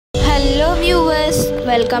Hello viewers,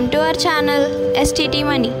 welcome to our channel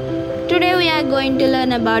Stt-Mani. Today we are going to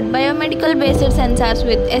learn about biomedical based sensors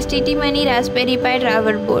with Stt-Mani Raspberry Pi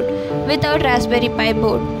driver board without Raspberry Pi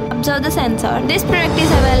board. Observe the sensor. This product is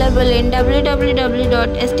available in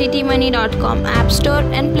www.sttmani.com App Store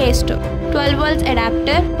and Play Store. 12 volts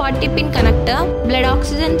adapter, 40 pin connector, blood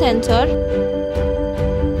oxygen sensor,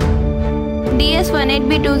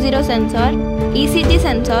 DS18B20 sensor, ECG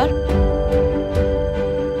sensor,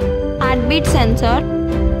 heartbeat sensor,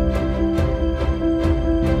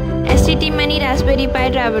 Stt-Mani Raspberry Pi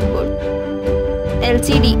driver board,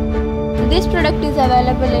 LCD. This product is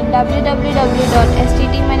available in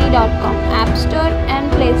www.sttmani.com App Store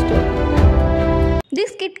and Play Store.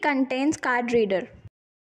 This kit contains card reader.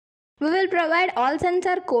 We will provide all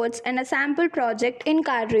sensor codes and a sample project in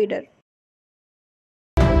card reader.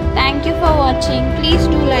 Thank you for watching. Please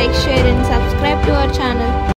do like, share and subscribe to our channel.